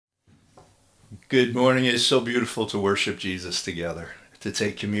Good morning. It is so beautiful to worship Jesus together, to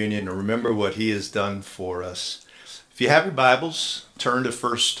take communion and remember what he has done for us. If you have your Bibles, turn to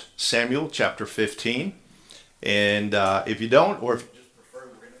 1 Samuel chapter 15. And if you don't, or if you just prefer,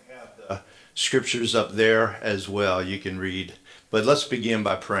 we're going to have the scriptures up there as well. You can read. But let's begin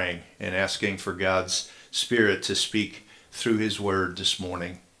by praying and asking for God's Spirit to speak through his word this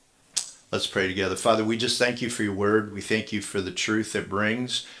morning. Let's pray together. Father, we just thank you for your word. We thank you for the truth it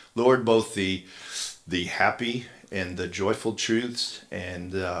brings. Lord, both the happy and the joyful truths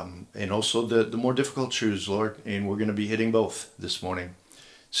and also the more difficult truths, Lord. And we're going to be hitting both this morning.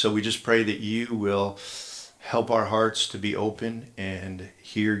 So we just pray that you will help our hearts to be open and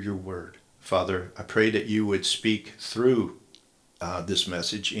hear your word. Father, I pray that you would speak through this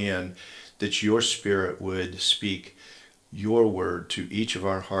message and that your Spirit would speak your word to each of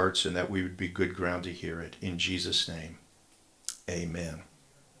our hearts and that we would be good ground to hear it. In Jesus' name, amen.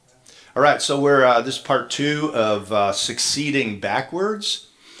 All right, so we're this is part 2 of succeeding backwards.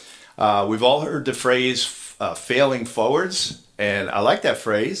 We've all heard the phrase failing forwards, and I like that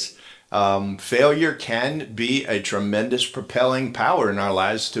phrase. Failure can be a tremendous propelling power in our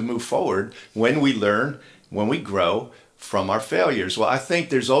lives to move forward when we learn, when we grow from our failures. Well, I think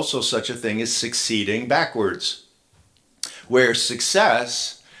there's also such a thing as succeeding backwards, where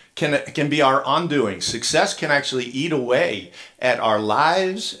success can be our undoing. Success can actually eat away at our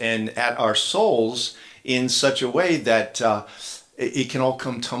lives and at our souls in such a way that it can all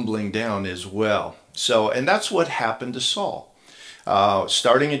come tumbling down as well. And that's what happened to Saul.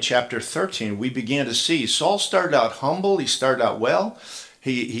 Starting in chapter 13, we began to see Saul started out humble. He started out well.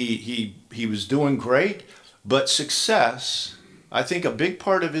 He was doing great. But success, I think a big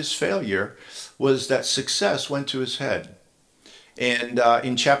part of his failure was that success went to his head. And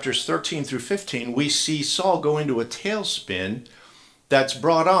in chapters 13 through 15, we see Saul go into a tailspin that's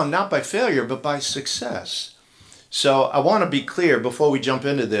brought on not by failure, but by success. So I want to be clear before we jump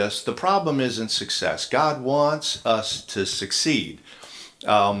into this, the problem isn't success. God wants us to succeed.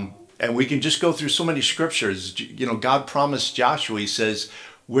 And we can just go through so many scriptures. You know, God promised Joshua, he says,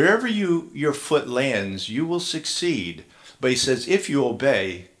 wherever your foot lands, you will succeed. But he says, if you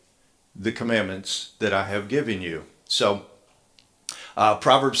obey the commandments that I have given you. So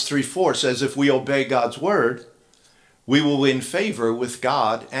Proverbs 3:4 says, if we obey God's word, we will win favor with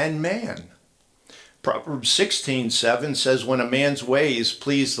God and man. Proverbs 16:7 says, when a man's ways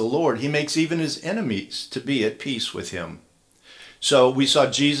please the Lord, he makes even his enemies to be at peace with him. So we saw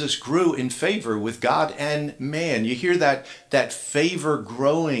Jesus grew in favor with God and man. You hear that favor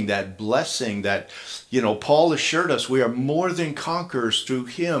growing, that blessing that, Paul assured us we are more than conquerors through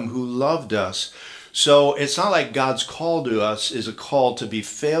him who loved us. So it's not like God's call to us is a call to be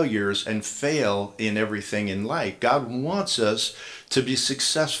failures and fail in everything in life. God wants us to be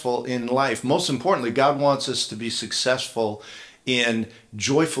successful in life. Most importantly, God wants us to be successful in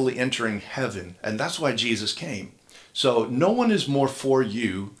joyfully entering heaven. And that's why Jesus came. So no one is more for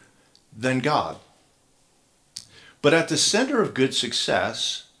you than God. But at the center of good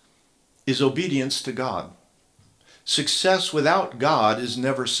success is obedience to God. Success without God is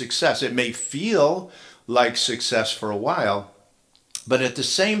never success. It may feel like success for a while, but at the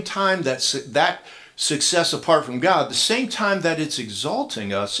same time that success apart from God, the same time that it's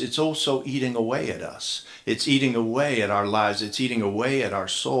exalting us, it's also eating away at us. It's eating away at our lives. It's eating away at our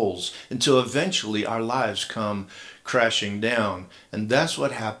souls until eventually our lives come crashing down. And that's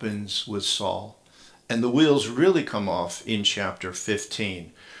what happens with Saul. And the wheels really come off in chapter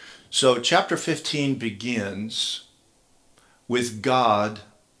 15. So chapter 15 begins with God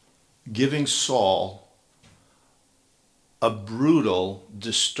giving Saul a brutal,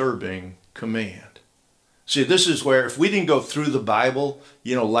 disturbing command. See, this is where if we didn't go through the Bible,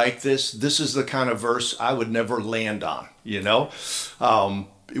 like this is the kind of verse I would never land on,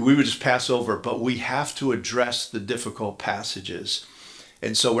 we would just pass over, but we have to address the difficult passages.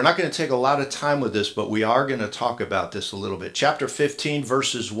 And so we're not going to take a lot of time with this, but we are going to talk about this a little bit. Chapter 15,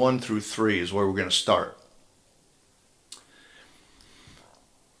 verses 1 through 3 is where we're going to start.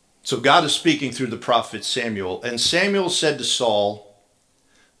 So God is speaking through the prophet Samuel. And Samuel said to Saul,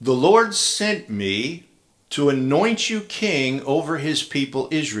 the Lord sent me to anoint you king over his people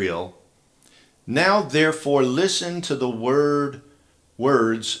Israel. Now therefore listen to the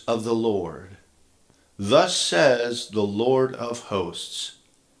words of the Lord. Thus says the Lord of hosts,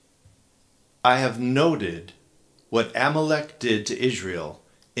 I have noted what Amalek did to Israel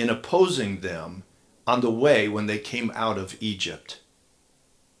in opposing them on the way when they came out of Egypt.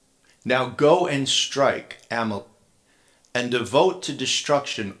 Now go and strike Amalek and devote to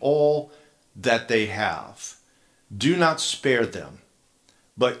destruction all that they have. Do not spare them,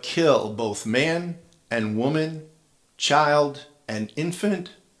 but kill both man and woman, child and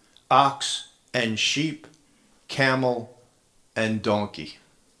infant, ox and sheep, camel and donkey.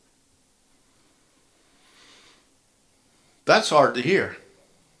 That's hard to hear.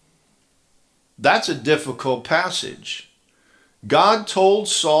 That's a difficult passage. God told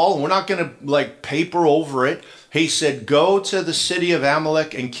Saul, and we're not going to paper over it. He said, go to the city of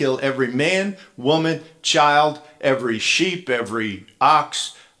Amalek and kill every man, woman, child, every sheep, every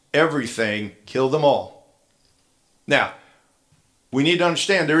ox, everything. Kill them all. Now, we need to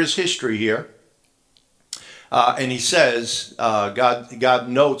understand there is history here. And he says, God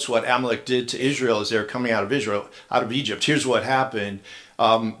notes what Amalek did to Israel as they were coming out of Egypt. Here's what happened.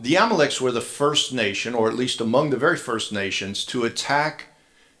 The Amaleks were the first nation, or at least among the very first nations, to attack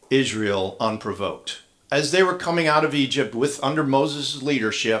Israel unprovoked. As they were coming out of Egypt under Moses'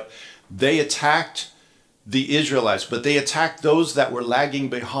 leadership, they attacked the Israelites, but they attacked those that were lagging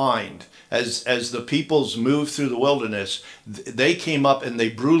behind. As the peoples moved through the wilderness, they came up and they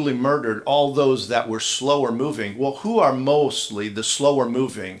brutally murdered all those that were slower moving. Well, who are mostly the slower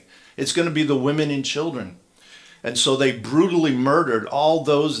moving? It's going to be the women and children. And so they brutally murdered all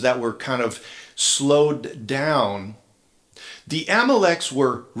those that were kind of slowed down. The Amaleks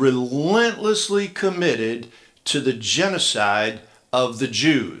were relentlessly committed to the genocide of the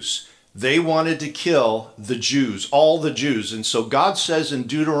Jews. They wanted to kill the Jews, all the Jews. And so God says in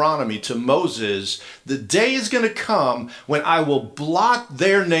Deuteronomy to Moses, the day is going to come when I will blot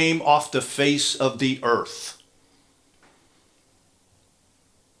their name off the face of the earth.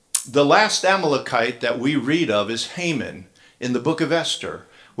 The last Amalekite that we read of is Haman in the book of Esther,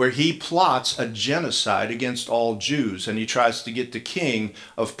 where he plots a genocide against all Jews, and he tries to get the king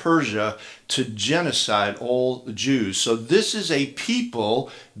of Persia to genocide all the Jews. So this is a people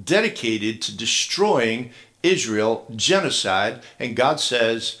dedicated to destroying Israel, genocide, and God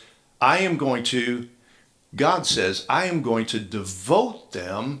says, I am going to devote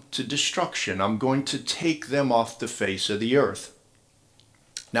them to destruction. I'm going to take them off the face of the earth.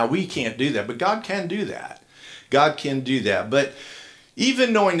 Now, we can't do that, but God can do that. God can do that. But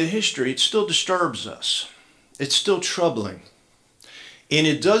even knowing the history, it still disturbs us. It's still troubling. And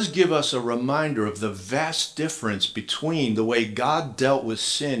it does give us a reminder of the vast difference between the way God dealt with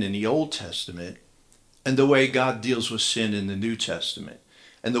sin in the Old Testament and the way God deals with sin in the New Testament,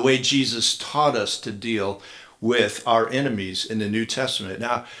 and the way Jesus taught us to deal with our enemies in the New Testament.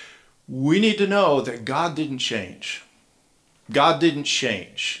 Now, we need to know that God didn't change. God didn't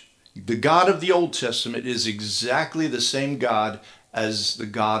change. The God of the Old Testament is exactly the same God as the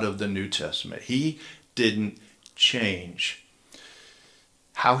God of the New Testament. He didn't change.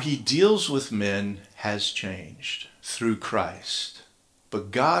 How he deals with men has changed through Christ.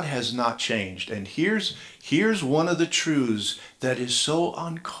 But God has not changed. And here's one of the truths that is so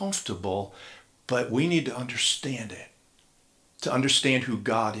uncomfortable, but we need to understand it, to understand who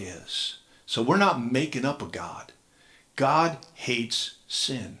God is. So we're not making up a God. God hates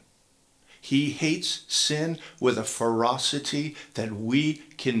sin. He hates sin with a ferocity that we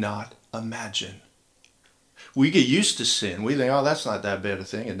cannot imagine. We get used to sin. We think, oh, that's not that bad a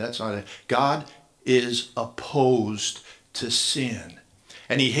thing, and that's not it. God is opposed to sin.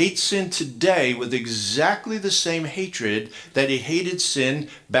 And he hates sin today with exactly the same hatred that he hated sin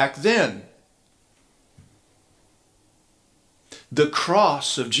back then. The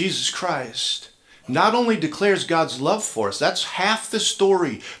cross of Jesus Christ not only declares God's love for us, that's half the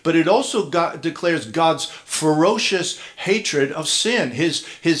story, but it also declares God's ferocious hatred of sin,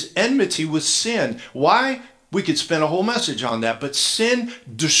 his enmity with sin. Why? We could spend a whole message on that, but sin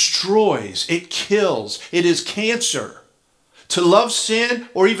destroys, it kills, it is cancer. To love sin,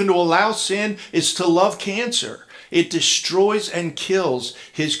 or even to allow sin, is to love cancer. It destroys and kills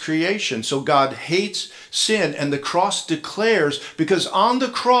his creation. So God hates sin, and the cross declares, because on the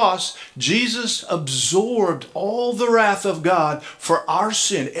cross, Jesus absorbed all the wrath of God for our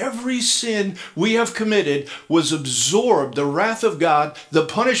sin. Every sin we have committed was absorbed. The wrath of God, the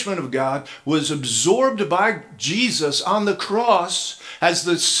punishment of God, was absorbed by Jesus on the cross as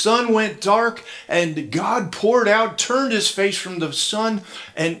the sun went dark and God turned his face from the sun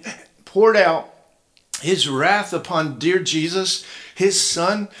and poured out his wrath upon dear Jesus, his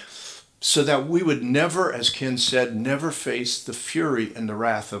son, so that we would never, as Ken said, never face the fury and the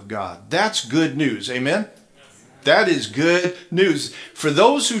wrath of God. That's good news. Amen? That is good news. For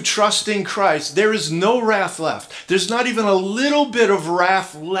those who trust in Christ, there is no wrath left. There's not even a little bit of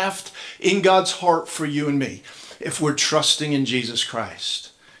wrath left in God's heart for you and me if we're trusting in Jesus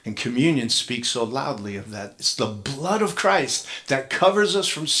Christ. And communion speaks so loudly of that. It's the blood of Christ that covers us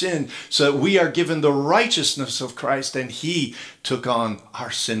from sin so that we are given the righteousness of Christ, and he took on our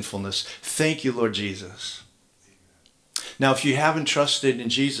sinfulness. Thank you, Lord Jesus. Now, if you haven't trusted in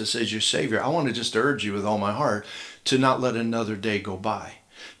Jesus as your Savior, I want to just urge you with all my heart to not let another day go by.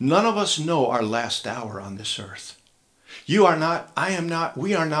 None of us know our last hour on this earth. You are not, I am not,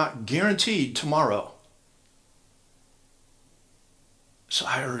 we are not guaranteed tomorrow. So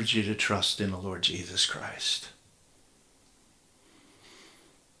I urge you to trust in the Lord Jesus Christ.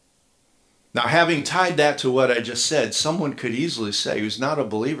 Now, having tied that to what I just said, someone could easily say, who's not a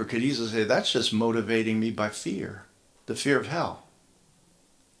believer, could easily say, that's just motivating me by fear, the fear of hell.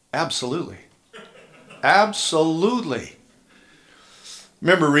 Absolutely. Absolutely.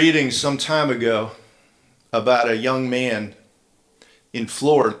 Remember reading some time ago about a young man in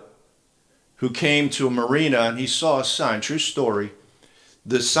Florida who came to a marina and he saw a sign, true story.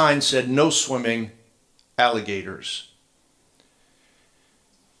 The sign said, no swimming alligators.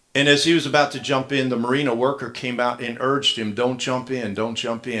 And as he was about to jump in, the marina worker came out and urged him, don't jump in, don't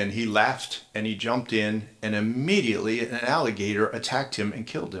jump in. He laughed and he jumped in, and immediately an alligator attacked him and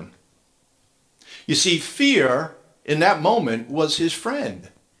killed him. You see, fear in that moment was his friend.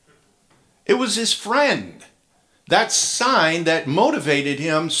 It was his friend. That sign that motivated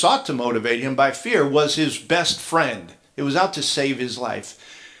him, sought to motivate him by fear, was his best friend. It was out to save his life.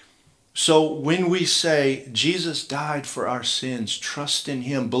 So when we say, Jesus died for our sins, trust in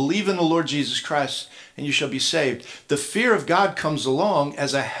him, believe in the Lord Jesus Christ, and you shall be saved, the fear of God comes along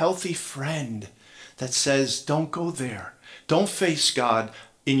as a healthy friend that says, don't go there. Don't face God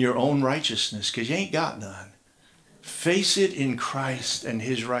in your own righteousness, because you ain't got none. Face it in Christ and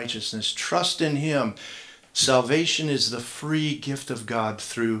his righteousness. Trust in him. Salvation is the free gift of God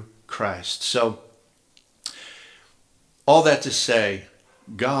through Christ. So, all that to say,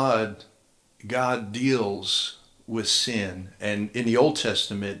 God deals with sin. And in the Old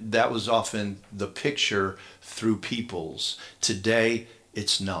Testament, that was often the picture through peoples. Today,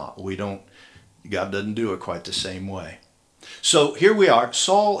 it's not. God doesn't do it quite the same way. So here we are.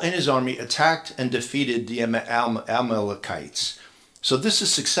 Saul and his army attacked and defeated the Amalekites. So this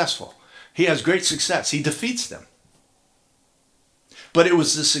is successful. He has great success. He defeats them. But it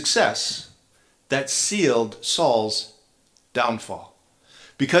was the success that sealed Saul's downfall,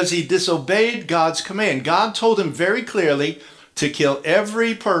 because he disobeyed God's command. God told him very clearly to kill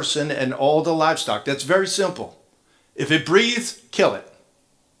every person and all the livestock. That's very simple. If it breathes, kill it.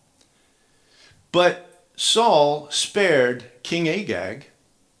 But Saul spared King Agag,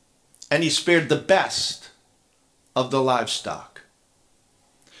 and he spared the best of the livestock.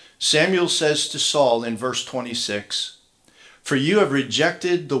 Samuel says to Saul in verse 26, for you have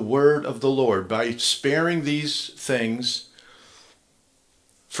rejected the word of the Lord by sparing these things.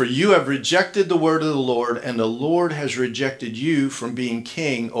 For you have rejected the word of the Lord, and the Lord has rejected you from being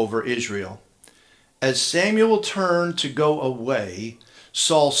king over Israel. As Samuel turned to go away,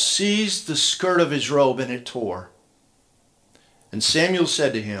 Saul seized the skirt of his robe, and it tore. And Samuel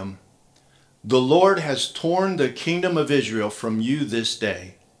said to him, the Lord has torn the kingdom of Israel from you this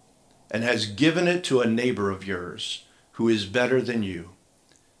day, and has given it to a neighbor of yours, who is better than you.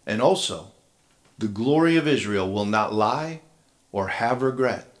 And also, the glory of Israel will not lie or have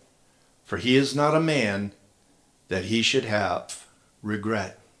regret, for he is not a man that he should have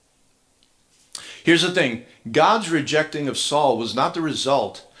regret. Here's the thing. God's rejecting of Saul was not the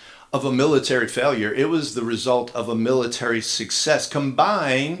result of a military failure. It was the result of a military success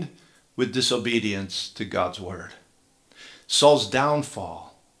combined with disobedience to God's word. Saul's downfall,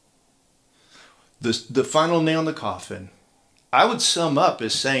 the final nail in the coffin, I would sum up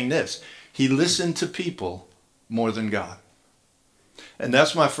as saying this: he listened to people more than God. And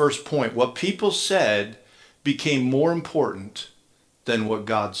that's my first point. What people said became more important than what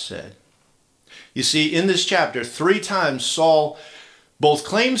God said. You see, in this chapter, 3 times Saul both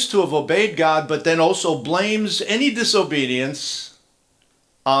claims to have obeyed God, but then also blames any disobedience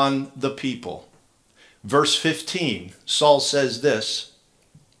on the people. Verse 15, Saul says this,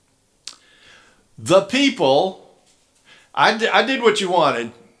 the people, I did what you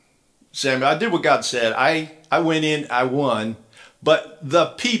wanted, Samuel. I did what God said. I went in, I won. But the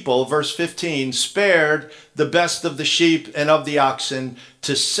people, verse 15, spared the best of the sheep and of the oxen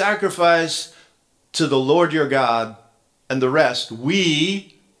to sacrifice to the Lord your God, and the rest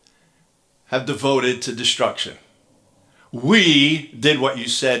we have devoted to destruction. We did what you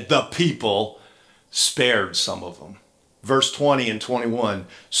said. The people spared some of them. Verse 20 and 21,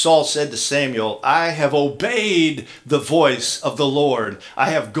 Saul said to Samuel, I have obeyed the voice of the Lord. I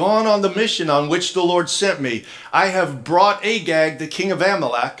have gone on the mission on which the Lord sent me. I have brought Agag, the king of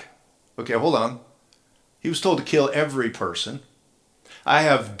Amalek. Okay, hold on. He was told to kill every person. I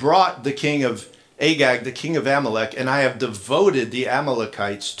have brought the king of Agag, the king of Amalek, and I have devoted the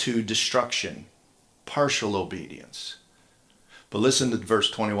Amalekites to destruction. Partial obedience. But listen to verse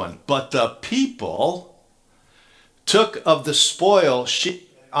 21. But the people took of the spoil sheep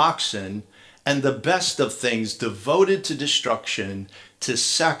and oxen, and the best of things devoted to destruction, to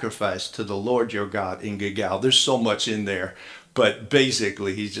sacrifice to the Lord your God in Gilgal. There's so much in there, but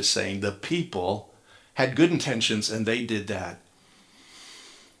basically he's just saying the people had good intentions and they did that.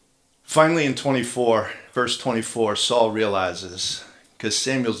 Finally in verse 24, Saul realizes, because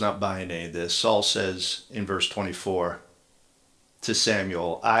Samuel's not buying any of this, Saul says in verse 24 to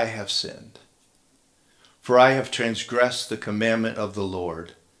Samuel, I have sinned. For I have transgressed the commandment of the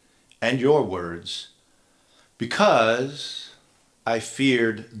Lord and your words, because I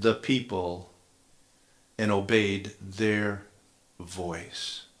feared the people and obeyed their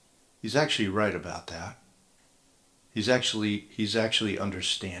voice. He's actually right about that. He's actually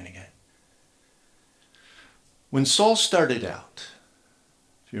understanding it. When Saul started out,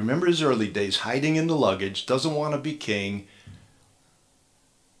 if you remember his early days, hiding in the luggage, doesn't want to be king,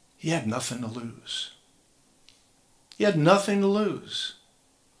 he had nothing to lose. He had nothing to lose.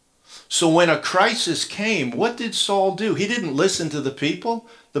 So when a crisis came, what did Saul do? He didn't listen to the people.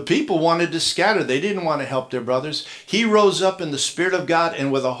 The people wanted to scatter. They didn't want to help their brothers. He rose up in the Spirit of God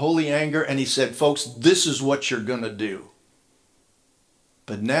and with a holy anger, and he said, folks, this is what you're going to do.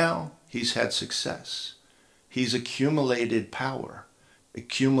 But now he's had success. He's accumulated power,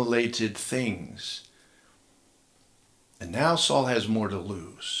 accumulated things. And now Saul has more to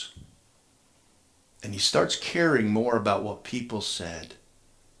lose. And he starts caring more about what people said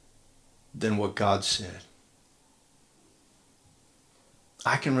than what God said.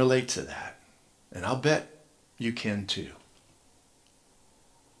 I can relate to that. And I'll bet you can too.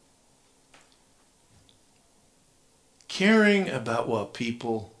 Caring about what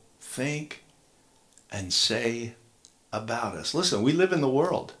people think and say about us. Listen, we live in the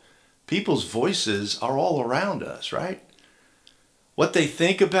world. People's voices are all around us, right? What they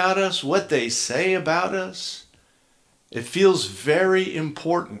think about us, what they say about us, it feels very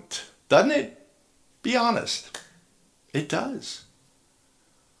important, doesn't it? Be honest. It does.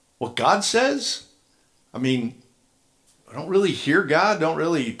 What God says, I mean, I don't really hear God, don't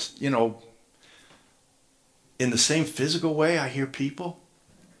really, in the same physical way I hear people.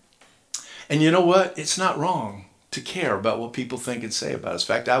 And you know what? It's not wrong to care about what people think and say about us.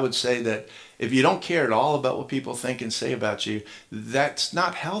 In fact, I would say that if you don't care at all about what people think and say about you, that's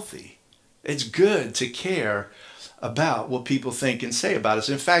not healthy. It's good to care about what people think and say about us.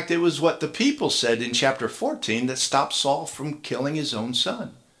 In fact, it was what the people said in chapter 14 that stopped Saul from killing his own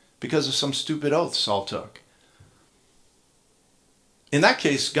son because of some stupid oath Saul took. In that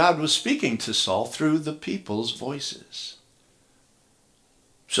case, God was speaking to Saul through the people's voices.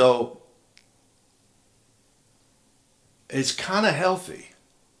 So it's kind of healthy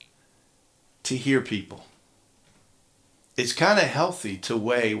to hear people. It's kind of healthy to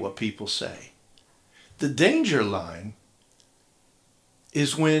weigh what people say. The danger line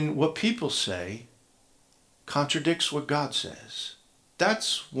is when what people say contradicts what God says.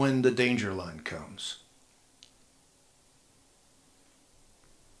 That's when the danger line comes.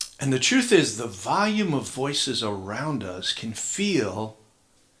 And the truth is, the volume of voices around us can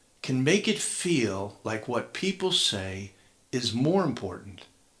make it feel like what people say is more important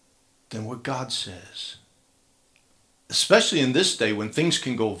than what God says. Especially in this day when things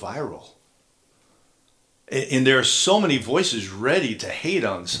can go viral. And there are so many voices ready to hate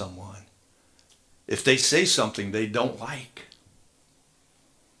on someone if they say something they don't like.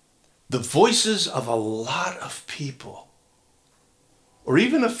 The voices of a lot of people, or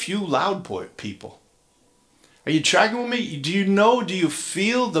even a few loud people. Are you tracking with me? Do you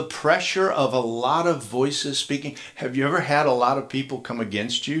feel the pressure of a lot of voices speaking? Have you ever had a lot of people come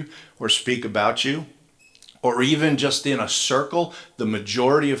against you or speak about you? Or even just in a circle, the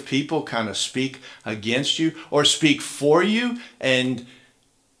majority of people kind of speak against you or speak for you? And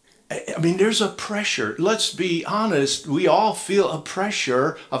I mean, there's a pressure. Let's be honest. We all feel a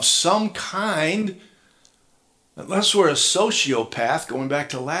pressure of some kind. Unless we're a sociopath, going back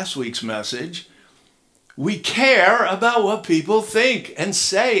to last week's message, We care about what people think and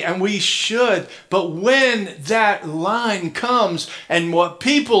say, and we should. But when that line comes and what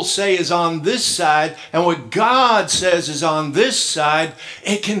people say is on this side and what God says is on this side,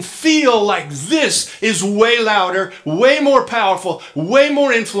 it can feel like this is way louder, way more powerful, way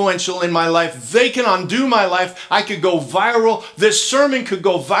more influential in my life. They can undo my life. I could go viral. This sermon could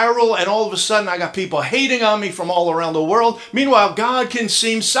go viral, and all of a sudden I got people hating on me from all around the world. Meanwhile, God can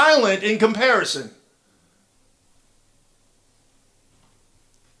seem silent in comparison.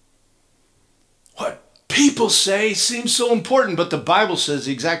 What people say seems so important, but the Bible says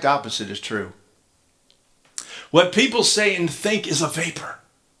the exact opposite is true. What people say and think is a vapor.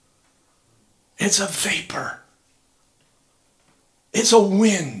 It's a vapor. It's a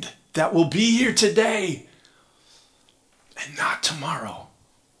wind that will be here today and not tomorrow.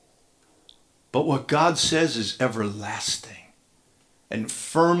 But what God says is everlasting and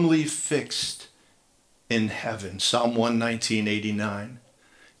firmly fixed in heaven. Psalm 119:89.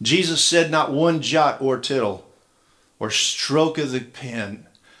 Jesus said, not one jot or tittle or stroke of the pen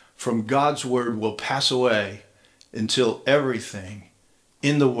from God's word will pass away until everything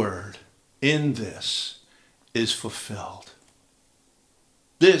in the word, in this, is fulfilled.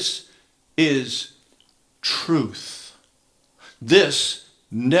 This is truth. This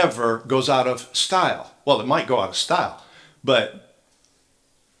never goes out of style. Well, it might go out of style, but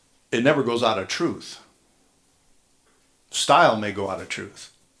it never goes out of truth. Style may go out of truth.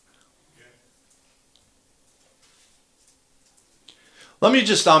 Let me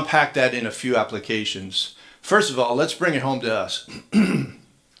just unpack that in a few applications. First of all, let's bring it home to us.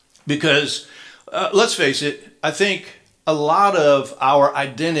 Because, let's face it, I think a lot of our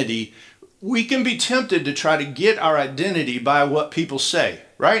identity, we can be tempted to try to get our identity by what people say,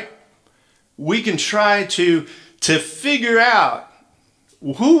 right? We can try to figure out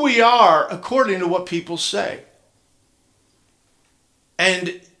who we are according to what people say.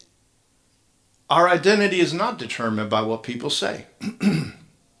 And our identity is not determined by what people say.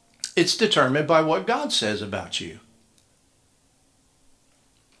 It's determined by what God says about you.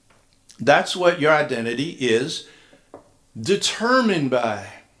 That's what your identity is determined by.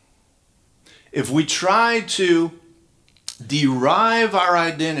 If we try to derive our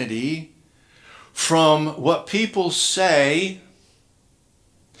identity from what people say,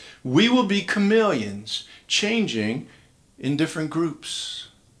 we will be chameleons, changing in different groups.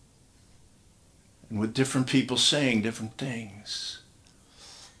 And with different people saying different things.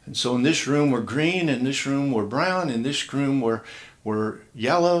 And so in this room we're green, in this room we're brown, in this room we're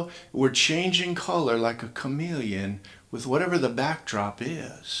yellow. We're changing color like a chameleon with whatever the backdrop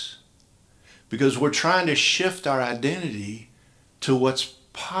is. Because we're trying to shift our identity to what's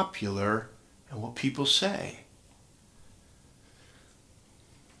popular and what people say.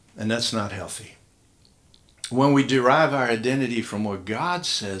 And that's not healthy. When we derive our identity from what God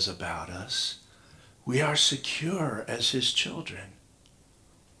says about us, we are secure as His children.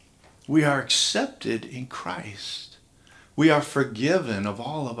 We are accepted in Christ. We are forgiven of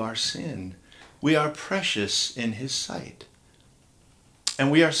all of our sin. We are precious in His sight.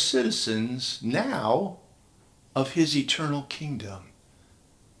 And we are citizens now of His eternal kingdom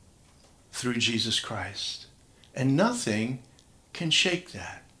through Jesus Christ. And nothing can shake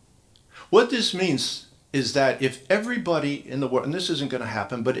that. What this means is that if everybody in the world, and this isn't going to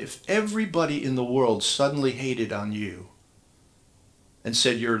happen, but if everybody in the world suddenly hated on you and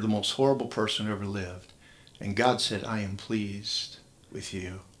said you're the most horrible person who ever lived, and God said, I am pleased with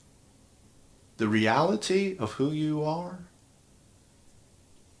you, the reality of who you are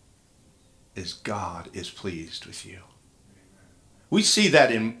is God is pleased with you. We see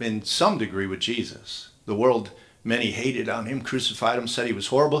that in some degree with Jesus. The world, many hated on Him, crucified Him, said He was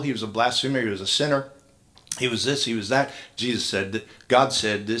horrible, He was a blasphemer, He was a sinner. He was this, He was that. Jesus said, God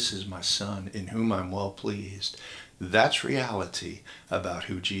said, this is my Son in whom I'm well pleased. That's reality about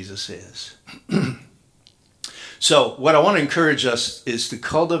who Jesus is. So what I want to encourage us is to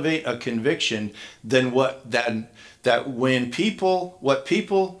cultivate a conviction that when what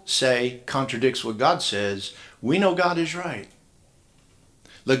people say contradicts what God says, we know God is right.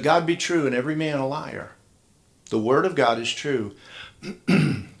 Let God be true and every man a liar. The Word of God is true.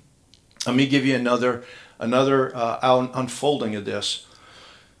 Let me give you another unfolding of this.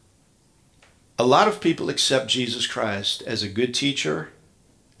 A lot of people accept Jesus Christ as a good teacher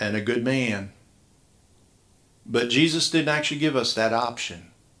and a good man. But Jesus didn't actually give us that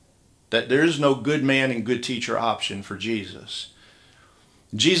option. That there is no good man and good teacher option for Jesus.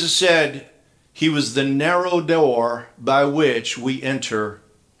 Jesus said He was the narrow door by which we enter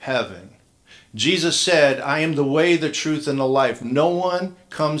heaven. Jesus said, I am the way, the truth, and the life. No one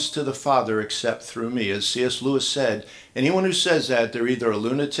comes to the Father except through me. As C.S. Lewis said, anyone who says that, they're either a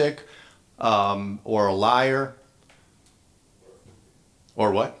lunatic or a liar.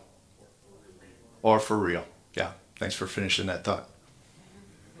 Or what? Or for real. Yeah, thanks for finishing that thought.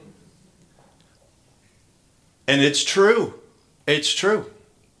 And it's true. It's true.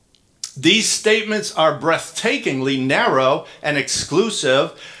 These statements are breathtakingly narrow and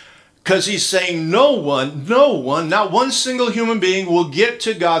exclusive because he's saying no one, not one single human being will get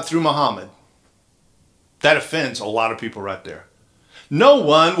to God through Muhammad. That offends a lot of people right there. No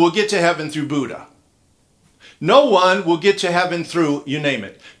one will get to heaven through Buddha. No one will get to heaven through, you name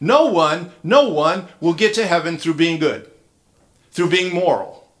it. No one will get to heaven through being good, through being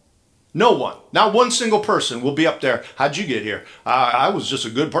moral. No one, not one single person will be up there. How'd you get here? I was just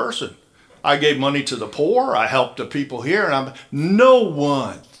a good person. I gave money to the poor. I helped the people here. And no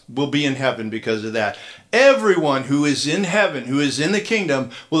one will be in heaven because of that. Everyone who is in heaven, who is in the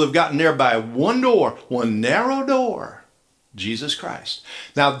kingdom, will have gotten there by one door, one narrow door, Jesus Christ.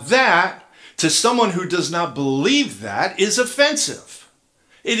 Now that, to someone who does not believe that, is offensive.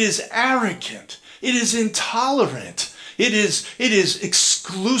 It is arrogant. It is intolerant. It is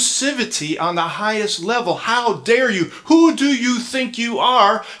exclusivity on the highest level. How dare you? Who do you think you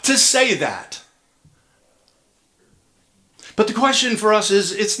are to say that? But the question for us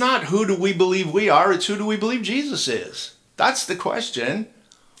is, it's not who do we believe we are, it's who do we believe Jesus is. That's the question.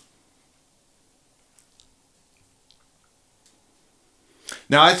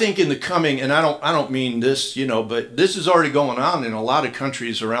 Now, I think in the coming, and I don't mean this, but this is already going on in a lot of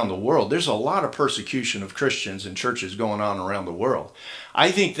countries around the world. There's a lot of persecution of Christians and churches going on around the world.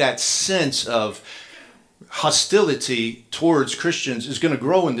 I think that sense of hostility towards Christians is going to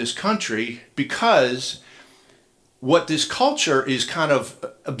grow in this country because what this culture is kind of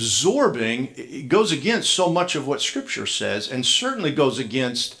absorbing, it goes against so much of what Scripture says, and certainly goes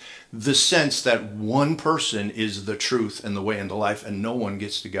against the sense that one person is the truth and the way and the life and no one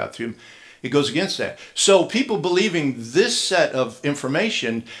gets to God through him. It goes against that. So people believing this set of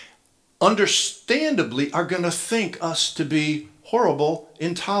information understandably are going to think us to be horrible,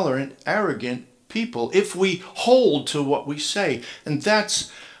 intolerant, arrogant people if we hold to what we say. And that's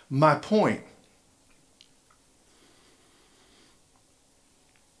my point.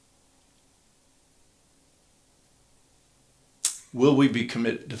 Will we be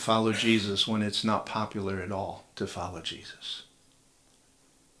committed to follow Jesus when it's not popular at all to follow Jesus?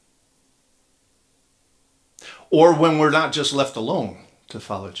 Or when we're not just left alone to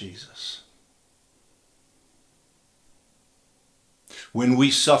follow Jesus? When we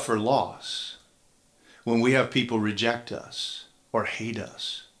suffer loss, when we have people reject us or hate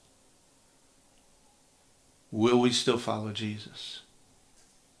us, will we still follow Jesus?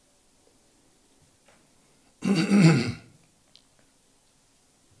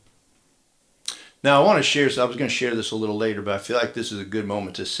 Now, I want to share, so I was going to share this a little later, but I feel like this is a good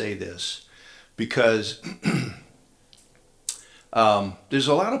moment to say this because there's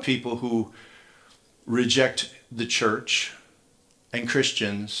a lot of people who reject the church and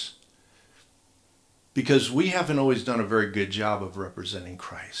Christians because we haven't always done a very good job of representing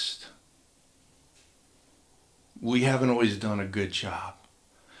Christ. We haven't always done a good job.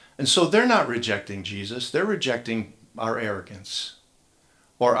 And so they're not rejecting Jesus, they're rejecting our arrogance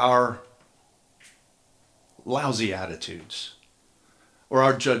or our lousy attitudes, or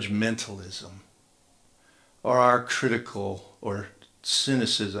our judgmentalism, or our critical or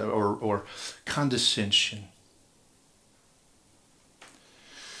cynicism or condescension.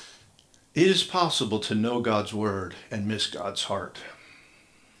 It is possible to know God's word and miss God's heart.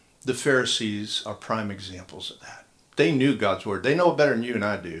 The Pharisees are prime examples of that. They knew God's word. They know it better than you and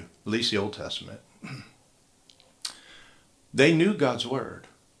I do, at least the Old Testament. They knew God's word.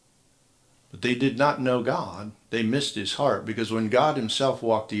 But they did not know God. They missed his heart because when God himself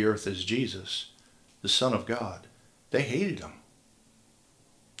walked the earth as Jesus, the Son of God, they hated him.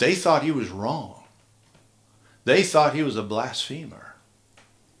 They thought he was wrong. They thought he was a blasphemer.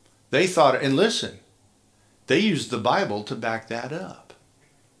 They thought, and listen, they used the Bible to back that up.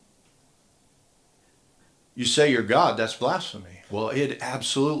 You say you're God, that's blasphemy. Well, it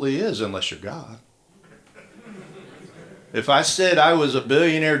absolutely is unless you're God. If I said I was a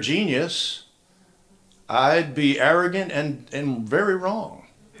billionaire genius, I'd be arrogant and very wrong.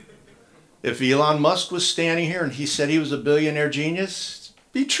 If Elon Musk was standing here and he said he was a billionaire genius,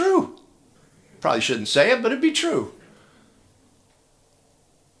 it'd be true. Probably shouldn't say it, but it'd be true.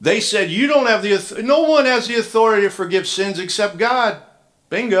 They said, you don't have no one has the authority to forgive sins except God.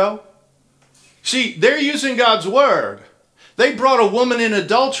 Bingo. See, they're using God's word They brought a woman in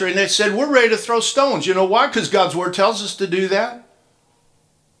adultery and they said, we're ready to throw stones. You know why? Because God's word tells us to do that.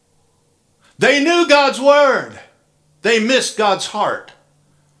 They knew God's word. They missed God's heart.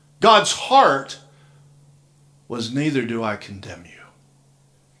 God's heart was, neither do I condemn you.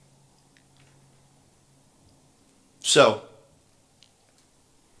 So,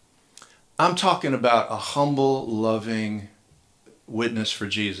 I'm talking about a humble, loving witness for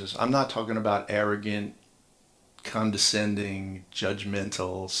Jesus. I'm not talking about arrogant, condescending,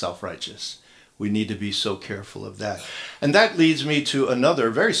 judgmental, self-righteous. We need to be so careful of that. And that leads me to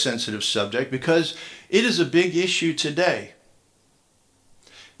another very sensitive subject, because it is a big issue today.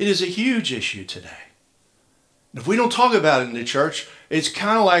 It is a huge issue today. If we don't talk about it in the church, it's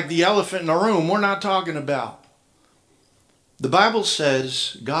kind of like the elephant in the room we're not talking about. The Bible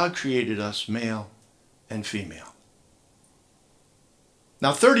says God created us male and female.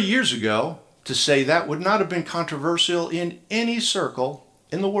 Now, 30 years ago, to say that would not have been controversial in any circle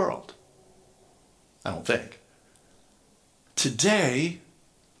in the world. I don't think. Today,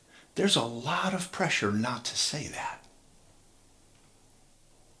 there's a lot of pressure not to say that.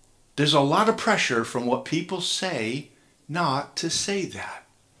 There's a lot of pressure from what people say not to say that.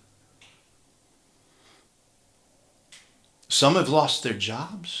 Some have lost their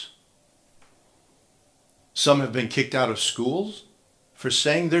jobs. Some have been kicked out of schools for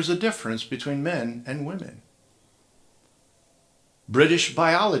saying there's a difference between men and women. British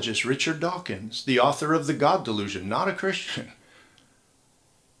biologist Richard Dawkins, the author of The God Delusion, not a Christian,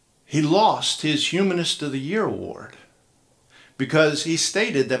 he lost his Humanist of the Year award because he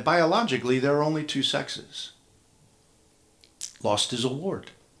stated that biologically there are only two sexes. Lost his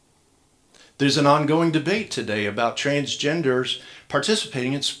award. There's an ongoing debate today about transgenders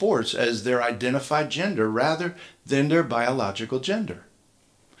participating in sports as their identified gender rather than their biological gender.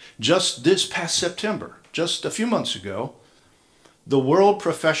 Just this past September, just a few months ago, the World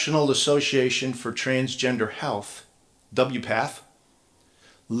Professional Association for Transgender Health, WPATH,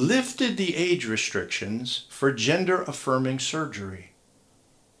 lifted the age restrictions for gender-affirming surgery,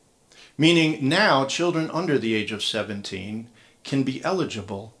 meaning now children under the age of 17 can be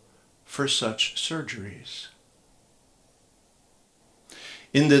eligible for such surgeries.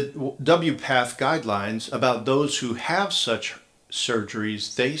 In the WPATH guidelines about those who have such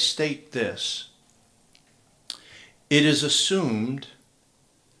surgeries, they state this: it is assumed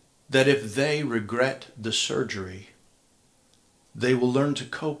that if they regret the surgery, they will learn to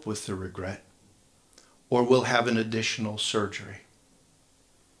cope with the regret or will have an additional surgery.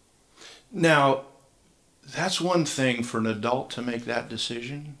 Now, that's one thing for an adult to make that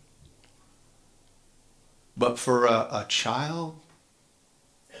decision. But for a child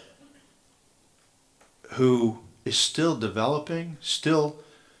who is still developing, still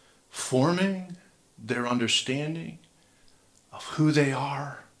forming their understanding of who they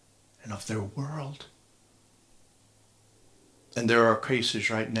are and of their world. And there are cases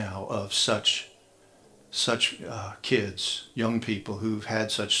right now of such kids, young people who've had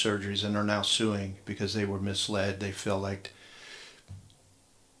such surgeries and are now suing because they were misled. They feel like...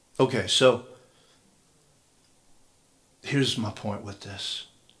 Okay, so here's my point with this.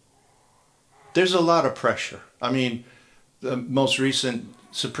 There's a lot of pressure. I mean, the most recent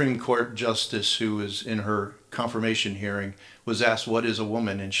Supreme Court justice who was in her confirmation hearing was asked, what is a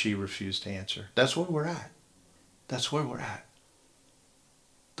woman? And she refused to answer. That's where we're at. That's where we're at.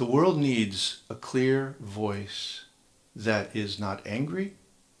 The world needs a clear voice that is not angry,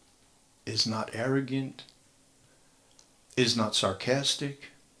 is not arrogant, is not sarcastic,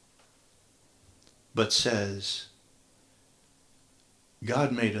 but says,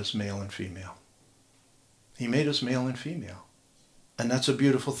 God made us male and female. He made us male and female. And that's a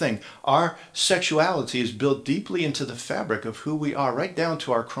beautiful thing. Our sexuality is built deeply into the fabric of who we are, right down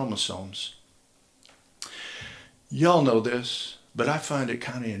to our chromosomes. Y'all know this, but I find it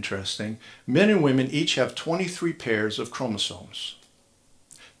kind of interesting. Men and women each have 23 pairs of chromosomes.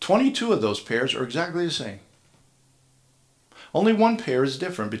 22 of those pairs are exactly the same. Only one pair is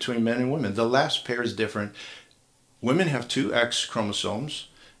different between men and women. The last pair is different. Women have two X chromosomes,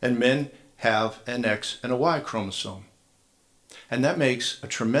 and men have an X and a Y chromosome. And that makes a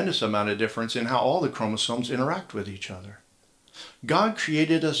tremendous amount of difference in how all the chromosomes interact with each other. God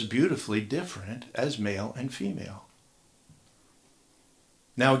created us beautifully different as male and female.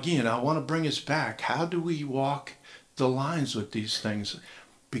 Now again, I want to bring us back. How do we walk the lines with these things?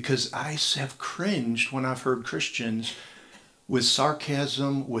 Because I have cringed when I've heard Christians with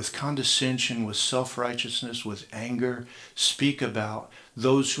sarcasm, with condescension, with self-righteousness, with anger, speak about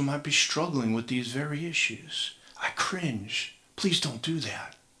those who might be struggling with these very issues. I cringe. Please don't do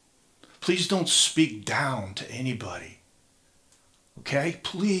that. Please don't speak down to anybody. Okay,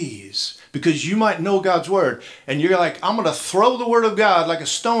 please. Because you might know God's word and you're like, I'm going to throw the word of God like a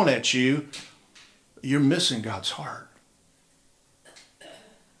stone at you. You're missing God's heart.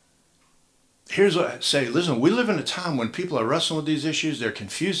 Here's what I say. Listen, we live in a time when people are wrestling with these issues. They're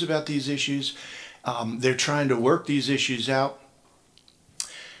confused about these issues. They're trying to work these issues out.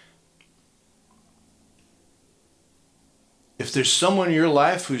 If there's someone in your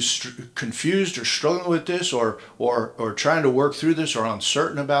life who's confused or struggling with this or trying to work through this or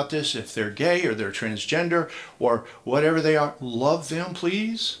uncertain about this, if they're gay or they're transgender or whatever they are, love them,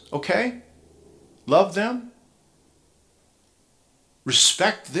 please. Okay? Love them.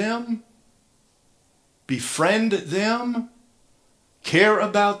 Respect them. Befriend them. Care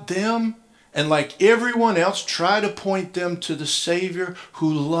about them. And like everyone else, try to point them to the Savior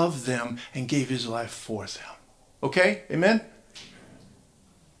who loved them and gave his life for them. Okay? Amen?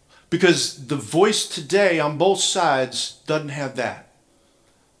 Because the voice today on both sides doesn't have that.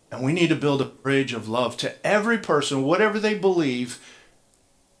 And we need to build a bridge of love to every person, whatever they believe,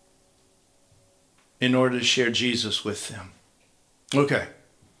 in order to share Jesus with them. Okay.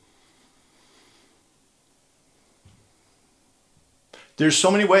 There's so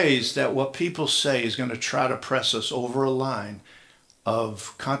many ways that what people say is going to try to press us over a line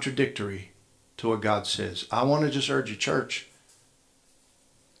of contradictory to what God says. I want to just urge you, church,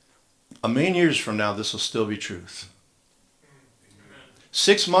 a million years from now, this will still be truth.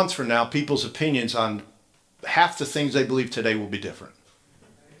 6 months from now, people's opinions on half the things they believe today will be different.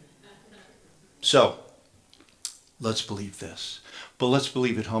 So, let's believe this. But let's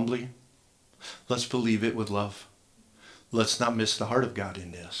believe it humbly. Let's believe it with love. Let's not miss the heart of God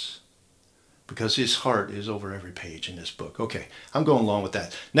in this. Because his heart is over every page in this book. Okay, I'm going along with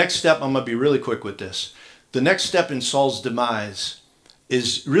that. Next step, I'm going to be really quick with this. The next step in Saul's demise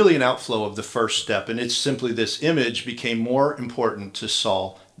is really an outflow of the first step. And it's simply this: image became more important to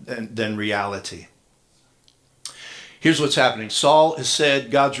Saul than reality. Here's what's happening. Saul has said,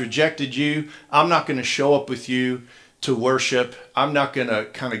 God's rejected you. I'm not going to show up with you to worship. I'm not going to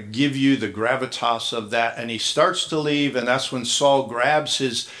kind of give you the gravitas of that. And he starts to leave. And that's when Saul grabs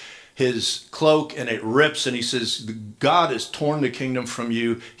his cloak and it rips. And he says, God has torn the kingdom from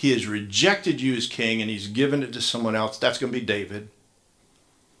you. He has rejected you as king and he's given it to someone else. That's going to be David.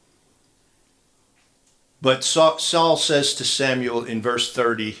 But Saul says to Samuel in verse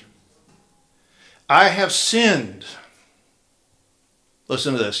 30, I have sinned.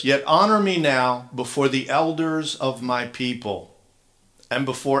 Listen to this. Yet honor me now before the elders of my people and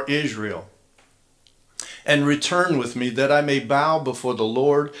before Israel, and return with me that I may bow before the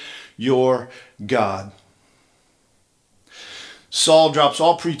Lord your God. Saul drops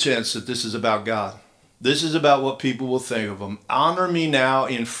all pretense that this is about God. This is about what people will think of him. Honor me now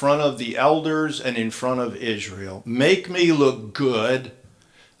in front of the elders and in front of Israel. Make me look good.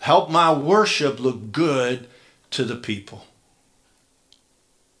 Help my worship look good to the people.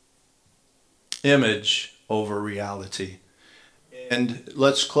 Image over reality. And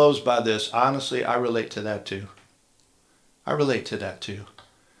let's close by this. Honestly, I relate to that too. I relate to that too.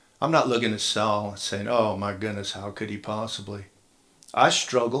 I'm not looking at Saul and saying, oh my goodness, how could he possibly? I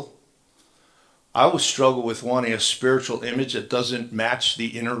struggle. I would struggle with wanting a spiritual image that doesn't match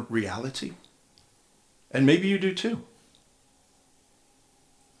the inner reality. And maybe you do too.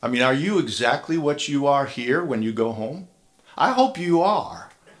 I mean, are you exactly what you are here when you go home? I hope you are.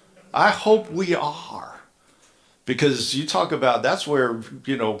 I hope we are. Because you talk about, that's where,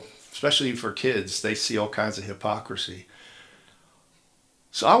 especially for kids, they see all kinds of hypocrisy.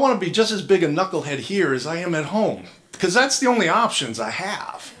 So I want to be just as big a knucklehead here as I am at home. Because that's the only options I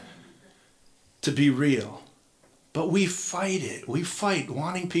have to be real. But we fight it. We fight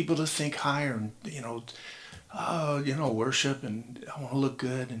wanting people to think higher and, worship and I want to look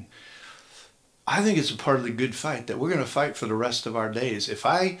good. And I think it's a part of the good fight that we're going to fight for the rest of our days. If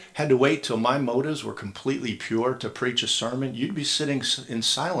I had to wait till my motives were completely pure to preach a sermon, you'd be sitting in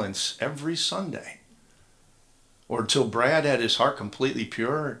silence every Sunday. Or until Brad had his heart completely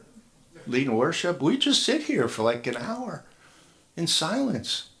pure leading worship, we'd just sit here for like an hour in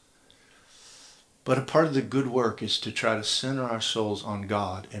silence. But a part of the good work is to try to center our souls on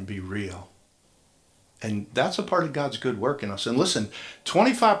God and be real. And that's a part of God's good work in us. And listen,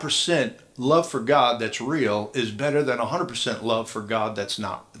 25% love for God that's real is better than 100% love for God that's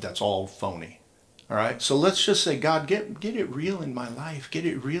not, that's all phony. All right? So let's just say, God, get it real in my life. Get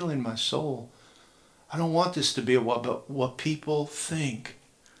it real in my soul. I don't want this to be about what people think.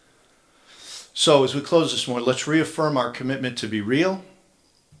 So as we close this morning, let's reaffirm our commitment to be real,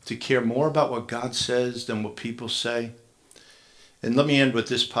 to care more about what God says than what people say. And let me end with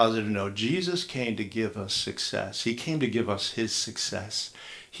this positive note. Jesus came to give us success. He came to give us his success.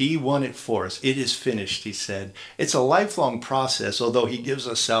 He won it for us. It is finished, he said. It's a lifelong process, although he gives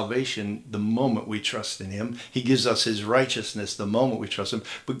us salvation the moment we trust in him. He gives us his righteousness the moment we trust him.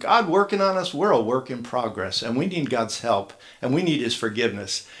 But God working on us, we're a work in progress, and we need God's help, and we need his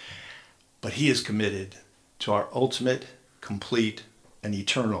forgiveness. But he is committed to our ultimate, complete, and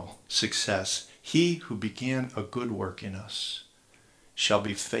eternal success. He who began a good work in us shall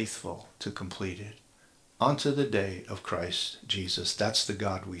be faithful to complete it unto the day of Christ Jesus. That's the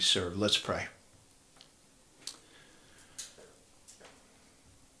God we serve. Let's pray.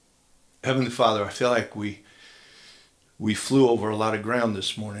 Heavenly Father, I feel like we flew over a lot of ground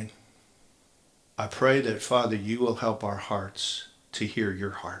this morning. I pray that, Father, you will help our hearts to hear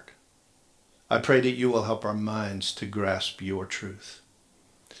your heart. I pray that you will help our minds to grasp your truth.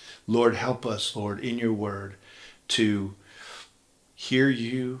 Lord, help us, Lord, in your word to hear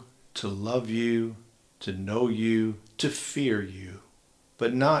you, to love you, to know you, to fear you,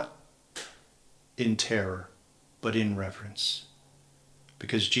 but not in terror, but in reverence,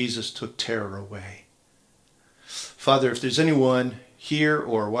 because Jesus took terror away. Father, if there's anyone here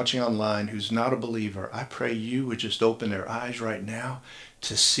or watching online who's not a believer, I pray you would just open their eyes right now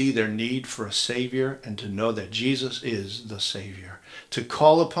to see their need for a Savior and to know that Jesus is the Savior, to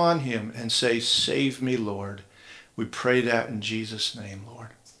call upon him and say, save me, Lord. We pray that in Jesus' name, Lord.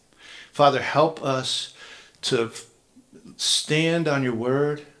 Father, help us to stand on your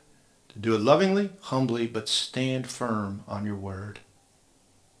word, to do it lovingly, humbly, but stand firm on your word.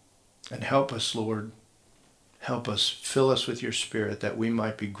 And help us, Lord, help us, fill us with your Spirit that we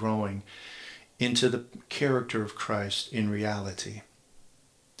might be growing into the character of Christ in reality,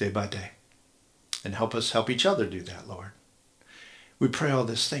 day by day. And help us help each other do that, Lord. We pray all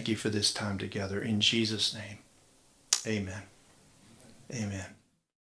this. Thank you for this time together. In Jesus' name, amen. Amen.